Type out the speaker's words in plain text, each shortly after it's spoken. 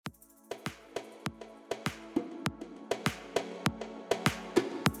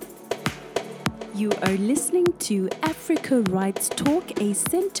You are listening to Africa Rights Talk, a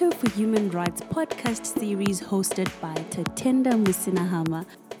Center for Human Rights podcast series hosted by Tatenda Musinahama.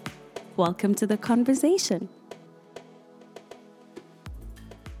 Welcome to the conversation.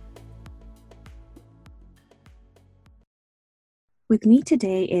 With me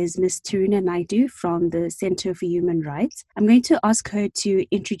today is Ms. Taruna Naidu from the Center for Human Rights. I'm going to ask her to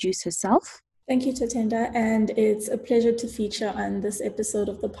introduce herself. Thank you, Tatenda, and it's a pleasure to feature on this episode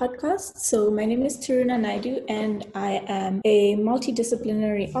of the podcast. So my name is Taruna Naidu, and I am a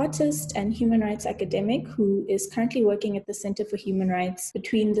multidisciplinary artist and human rights academic who is currently working at the Center for Human Rights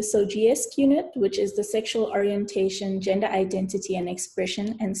between the SOGIESC unit, which is the Sexual Orientation, Gender Identity and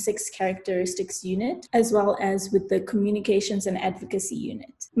Expression and Sex Characteristics unit, as well as with the Communications and Advocacy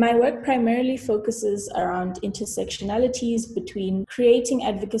unit. My work primarily focuses around intersectionalities between creating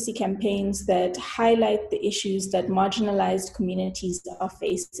advocacy campaigns that highlight the issues that marginalized communities are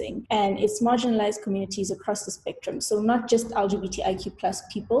facing. And it's marginalized communities across the spectrum. So not just LGBTIQ plus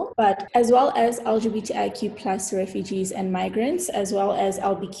people, but as well as LGBTIQ plus refugees and migrants, as well as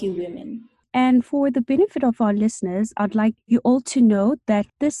LBQ women. And for the benefit of our listeners, I'd like you all to know that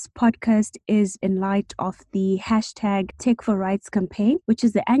this podcast is in light of the hashtag Tech for Rights campaign, which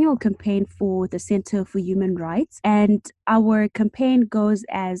is the annual campaign for the Center for Human Rights. And our campaign goes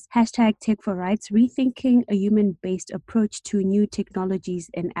as hashtag Tech for Rights, rethinking a human-based approach to new technologies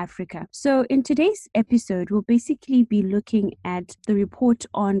in Africa. So in today's episode, we'll basically be looking at the report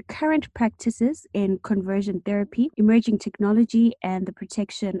on current practices in conversion therapy, emerging technology, and the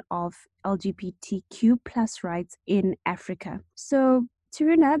protection of LGBTQ plus rights in Africa. So,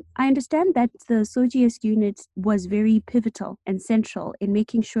 Taruna, I understand that the SOGIESC unit was very pivotal and central in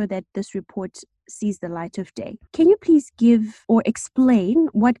making sure that this report sees the light of day. Can you please give or explain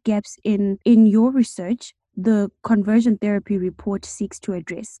what gaps in your research the conversion therapy report seeks to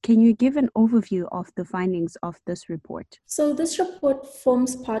address? Can you give an overview of the findings of this report? So this report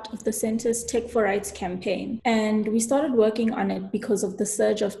forms part of the Center's Tech for Rights campaign, and we started working on it because of the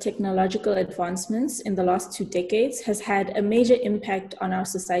surge of technological advancements in the last 2 decades has had a major impact on our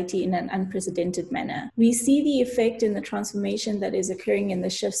society in an unprecedented manner. We see the effect in the transformation that is occurring in the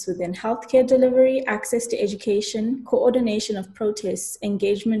shifts within healthcare delivery, access to education, coordination of protests,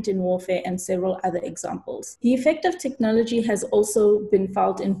 engagement in warfare, and several other examples. The effect of technology has also been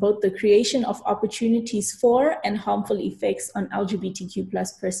felt in both the creation of opportunities for and harmful effects on LGBTQ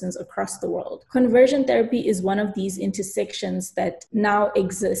plus persons across the world. Conversion therapy is one of these intersections that now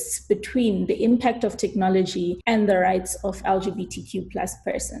exists between the impact of technology and the rights of LGBTQ plus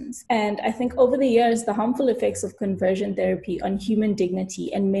persons. And I think over the years, the harmful effects of conversion therapy on human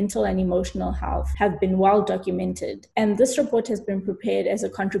dignity and mental and emotional health have been well documented. And this report has been prepared as a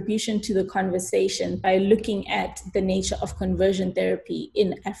contribution to the conversation by looking at the nature of conversion therapy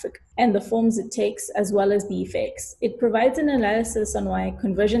in Africa and the forms it takes, as well as the effects. It provides an analysis on why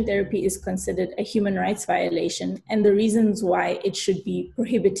conversion therapy is considered a human rights violation and the reasons why it should be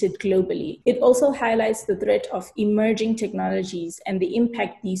prohibited globally. It also highlights the threat of emerging technologies and the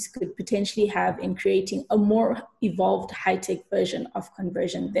impact these could potentially have in creating a more evolved high-tech version of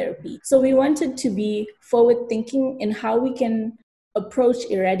conversion therapy. So we wanted to be forward-thinking in how we can approach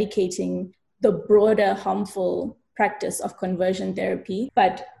eradicating the broader harmful practice of conversion therapy,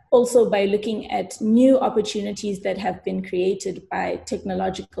 but also by looking at new opportunities that have been created by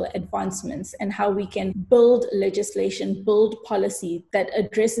technological advancements and how we can build legislation, build policy that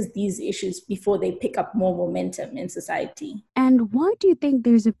addresses these issues before they pick up more momentum in society. And why do you think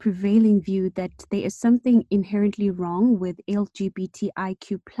there's a prevailing view that there is something inherently wrong with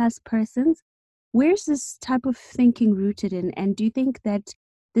LGBTIQ plus persons? Where's this type of thinking rooted in? And do you think that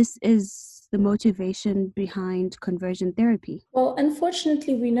this is the motivation behind conversion therapy? Well,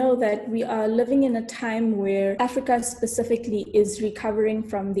 unfortunately, we know that we are living in a time where Africa specifically is recovering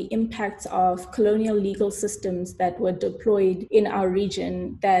from the impacts of colonial legal systems that were deployed in our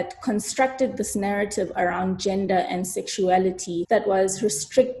region that constructed this narrative around gender and sexuality that was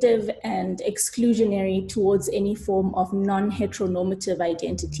restrictive and exclusionary towards any form of non-heteronormative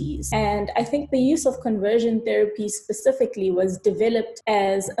identities. And I think the use of conversion therapy specifically was developed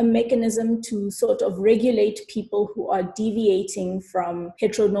as a mechanism to sort of regulate people who are deviating from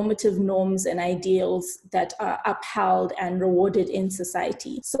heteronormative norms and ideals that are upheld and rewarded in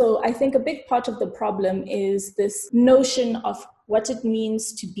society. So I think a big part of the problem is this notion of what it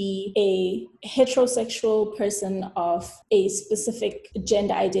means to be a heterosexual person of a specific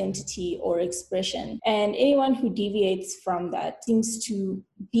gender identity or expression. And anyone who deviates from that seems to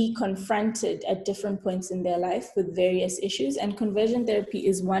be confronted at different points in their life with various issues. And conversion therapy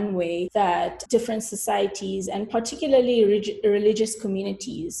is one way that different societies, and particularly religious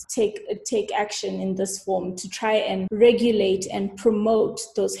communities, take action in this form to try and regulate and promote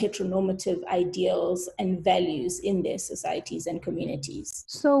those heteronormative ideals and values in their societies and communities.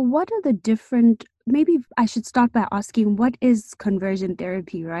 So, what are the different, maybe I should start by asking, what is conversion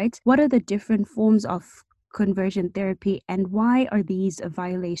therapy, right? What are the different forms of conversion therapy, and why are these a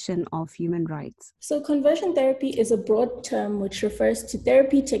violation of human rights? So conversion therapy is a broad term which refers to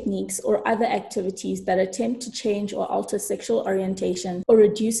therapy techniques or other activities that attempt to change or alter sexual orientation or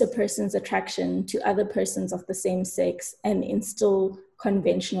reduce a person's attraction to other persons of the same sex and instill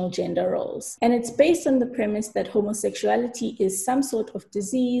conventional gender roles. And it's based on the premise that homosexuality is some sort of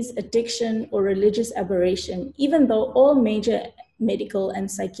disease, addiction, or religious aberration, even though all major medical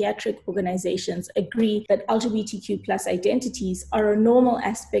and psychiatric organizations agree that LGBTQ plus identities are a normal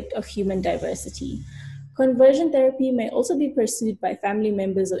aspect of human diversity. Conversion therapy may also be pursued by family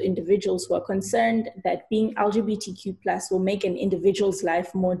members or individuals who are concerned that being LGBTQ plus will make an individual's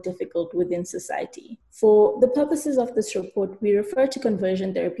life more difficult within society. For the purposes of this report, we refer to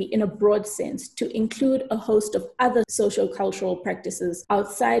conversion therapy in a broad sense to include a host of other socio-cultural practices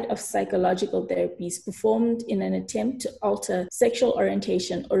outside of psychological therapies performed in an attempt to alter sexual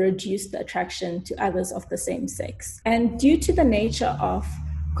orientation or reduce the attraction to others of the same sex. And due to the nature of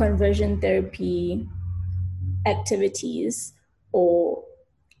conversion therapy activities or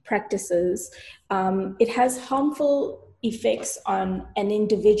practices, it has harmful effects on an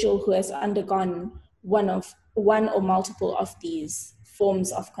individual who has undergone one or multiple of these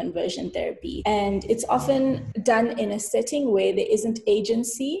forms of conversion therapy. And it's often done in a setting where there isn't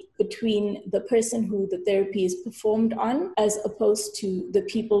agency between the person who the therapy is performed on, as opposed to the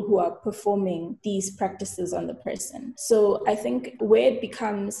people who are performing these practices on the person. So I think where it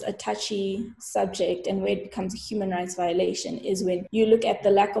becomes a touchy subject and where it becomes a human rights violation is when you look at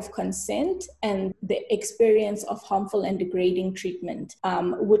the lack of consent and the experience of harmful and degrading treatment,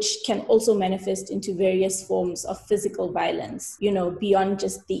 which can also manifest into various forms of physical violence, beyond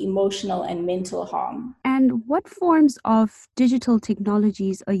just the emotional and mental harm. And what forms of digital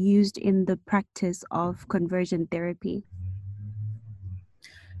technologies are used in the practice of conversion therapy?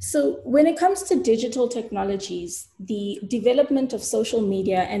 So when it comes to digital technologies, the development of social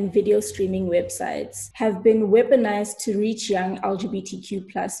media and video streaming websites have been weaponized to reach young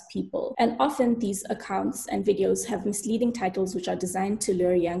LGBTQ plus people. And often these accounts and videos have misleading titles which are designed to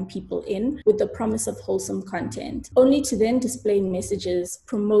lure young people in with the promise of wholesome content, only to then display messages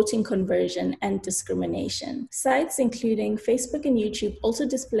promoting conversion and discrimination. Sites including Facebook and YouTube also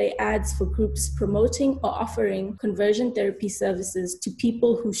display ads for groups promoting or offering conversion therapy services to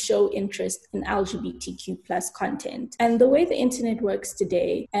people who show interest in LGBTQ plus content. And the way the internet works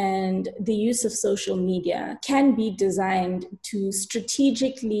today and the use of social media can be designed to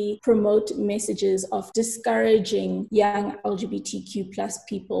strategically promote messages of discouraging young LGBTQ plus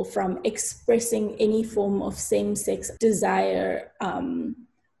people from expressing any form of same-sex desire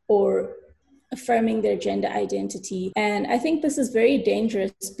or affirming their gender identity. And I think this is very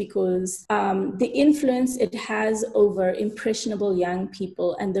dangerous because the influence it has over impressionable young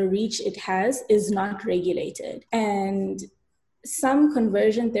people and the reach it has is not regulated. And some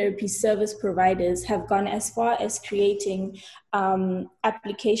conversion therapy service providers have gone as far as creating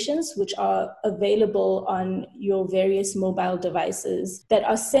applications which are available on your various mobile devices that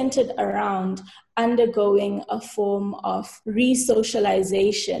are centered around undergoing a form of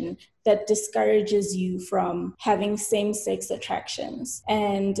re-socialization that discourages you from having same-sex attractions.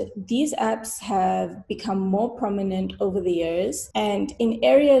 And these apps have become more prominent over the years. And in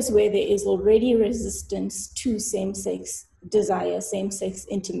areas where there is already resistance to same-sex desire, same-sex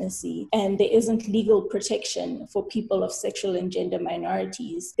intimacy, and there isn't legal protection for people of sexual and gender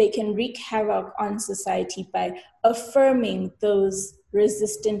minorities, they can wreak havoc on society by affirming those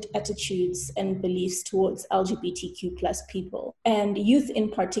resistant attitudes and beliefs towards LGBTQ plus people. And youth in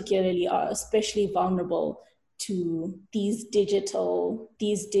particularly are especially vulnerable to these digital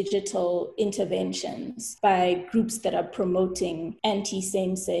interventions by groups that are promoting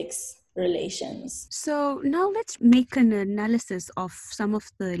anti-same-sex relations. So now let's make an analysis of some of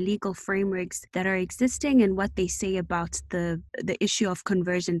the legal frameworks that are existing and what they say about the issue of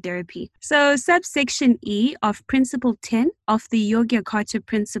conversion therapy. So subsection E of Principle 10 of the Yogyakarta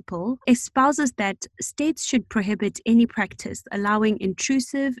Principle espouses that states should prohibit any practice allowing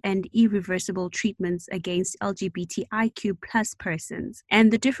intrusive and irreversible treatments against LGBTIQ plus persons.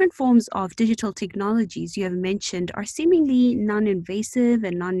 And the different forms of digital technologies you have mentioned are seemingly non-invasive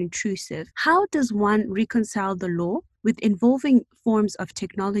and non-intrusive. How does one reconcile the law with involving forms of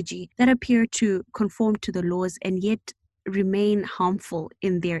technology that appear to conform to the laws and yet remain harmful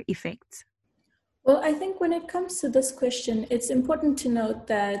in their effects? Well, I think when it comes to this question, it's important to note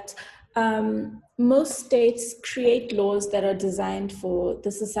that most states create laws that are designed for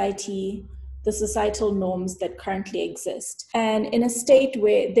the societal norms that currently exist. And in a state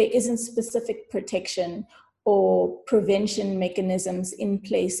where there isn't specific protection or prevention mechanisms in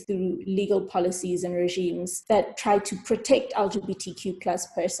place through legal policies and regimes that try to protect LGBTQ plus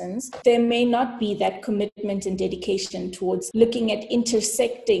persons, there may not be that commitment and dedication towards looking at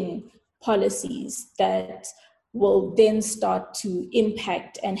intersecting policies that will then start to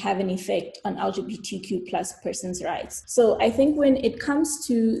impact and have an effect on LGBTQ plus persons' rights. So I think when it comes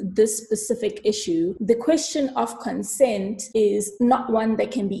to this specific issue, the question of consent is not one that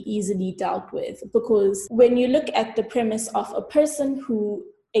can be easily dealt with, because when you look at the premise of a person who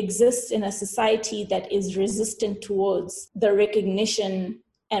exists in a society that is resistant towards the recognition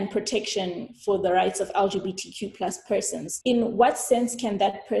and protection for the rights of LGBTQ plus persons, in what sense can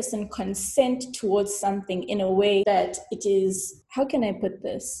that person consent towards something in a way that it is, how can I put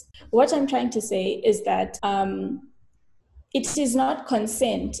this? What I'm trying to say is that it is not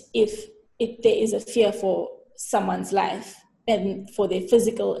consent if there is a fear for someone's life and for their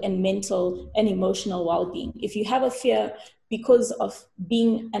physical and mental and emotional well-being. If you have a fear because of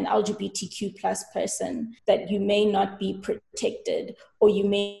being an LGBTQ plus person that you may not be protected, or you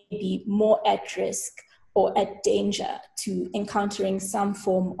may be more at risk or at danger to encountering some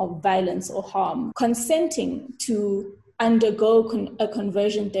form of violence or harm, consenting to undergo a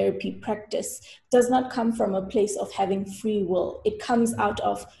conversion therapy practice does not come from a place of having free will. It comes out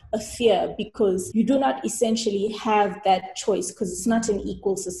of a fear because you do not essentially have that choice, because it's not an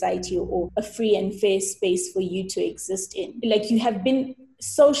equal society or a free and fair space for you to exist in. Like, you have been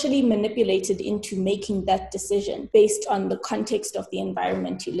socially manipulated into making that decision based on the context of the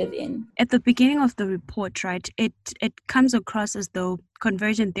environment you live in. At the beginning of the report, right, it comes across as though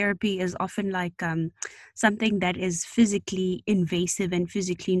conversion therapy is often like something that is physically invasive and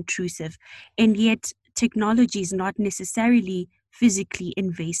physically intrusive, and yet technology is not necessarily physically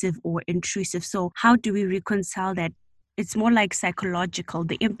invasive or intrusive. So how do we reconcile that? It's more like psychological.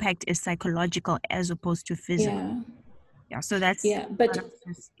 The impact is psychological as opposed to physical. Yeah, so that's But part of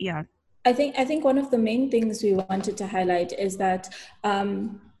this. Yeah. I think one of the main things we wanted to highlight is that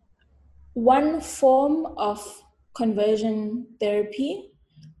one form of conversion therapy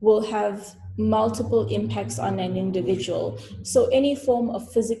will have multiple impacts on an individual. So any form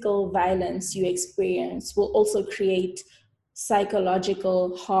of physical violence you experience will also create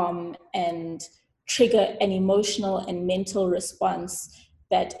psychological harm and trigger an emotional and mental response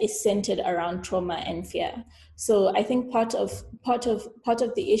that is centered around trauma and fear. So I think part of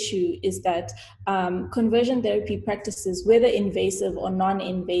the issue is that conversion therapy practices, whether invasive or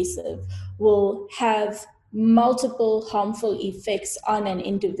non-invasive, will have multiple harmful effects on an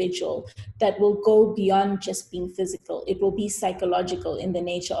individual that will go beyond just being physical. It will be psychological in the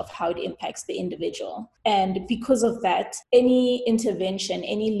nature of how it impacts the individual. And because of that, any intervention,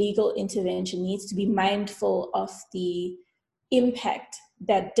 any legal intervention, needs to be mindful of the impact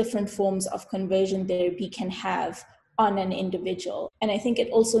that different forms of conversion therapy can have on an individual. And I think it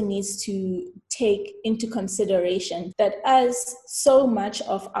also needs to take into consideration that as so much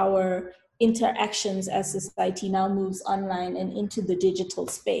of our interactions as society now moves online and into the digital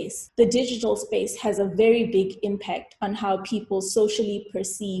space has a very big impact on how people socially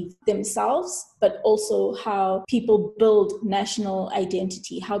perceive themselves, but also how people build national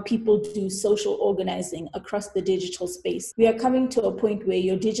identity, how people do social organizing across the digital space. We are coming to a point where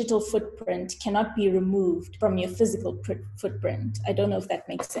your digital footprint cannot be removed from your physical footprint. I don't know if that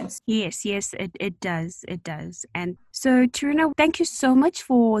makes sense. Yes, it does. It does. And so, Taruna, thank you so much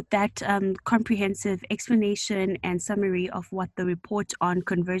for that comprehensive explanation and summary of what the report on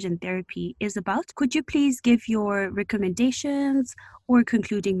conversion therapy is about. Could you please give your recommendations or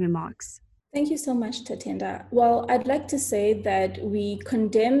concluding remarks? Thank you so much, Tatenda. Well, I'd like to say that we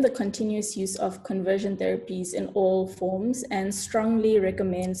condemn the continuous use of conversion therapies in all forms and strongly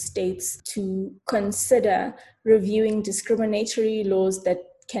recommend states to consider reviewing discriminatory laws that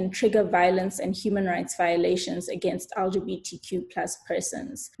can trigger violence and human rights violations against LGBTQ plus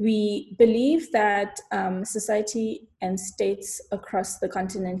persons. We believe that society and states across the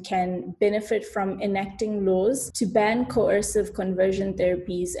continent can benefit from enacting laws to ban coercive conversion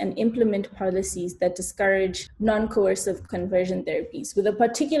therapies and implement policies that discourage non-coercive conversion therapies, with a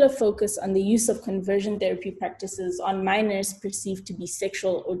particular focus on the use of conversion therapy practices on minors perceived to be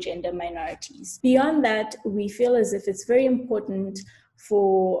sexual or gender minorities. Beyond that, we feel as if it's very important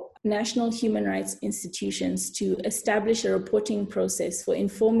for national human rights institutions to establish a reporting process for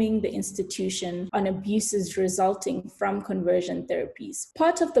informing the institution on abuses resulting from conversion therapies.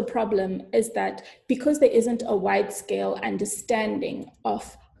 Part of the problem is that because there isn't a wide-scale understanding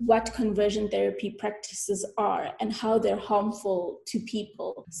of what conversion therapy practices are and how they're harmful to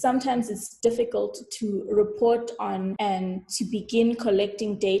people, sometimes it's difficult to report on and to begin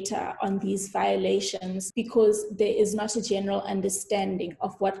collecting data on these violations because there is not a general understanding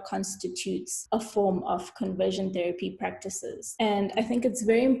of what constitutes a form of conversion therapy practices. And I think it's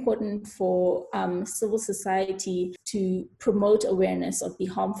very important for civil society to promote awareness of the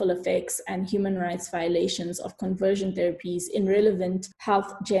harmful effects and human rights violations of conversion therapies in relevant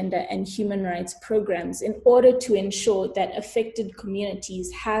health, gender, and human rights programs in order to ensure that affected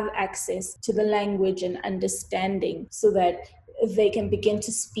communities have access to the language and understanding so that they can begin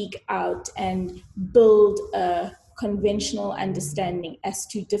to speak out and build a conventional understanding as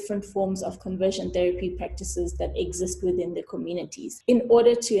to different forms of conversion therapy practices that exist within the communities, in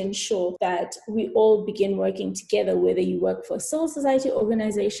order to ensure that we all begin working together, whether you work for a civil society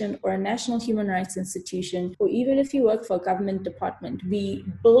organization or a national human rights institution, or even if you work for a government department. We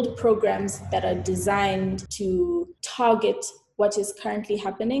build programs that are designed to target what is currently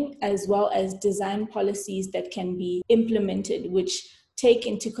happening, as well as design policies that can be implemented, which take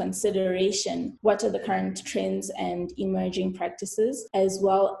into consideration what are the current trends and emerging practices, as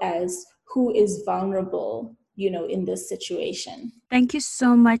well as who is vulnerable, in this situation. Thank you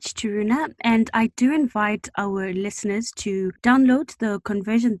so much, Taruna. And I do invite our listeners to download the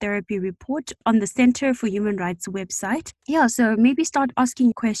conversion therapy report on the Center for Human Rights website. Yeah, so maybe start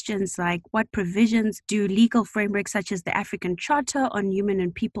asking questions like, what provisions do legal frameworks such as the African Charter on Human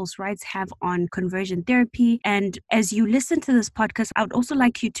and People's Rights have on conversion therapy? And as you listen to this podcast, I would also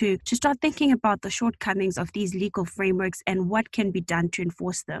like you to start thinking about the shortcomings of these legal frameworks and what can be done to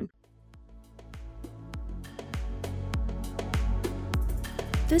enforce them.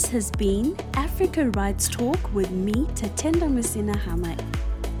 This has been Africa Rights Talk with me, Tatenda Masina Hamai.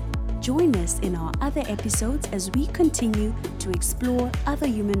 Join us in our other episodes as we continue to explore other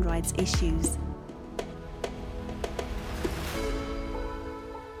human rights issues.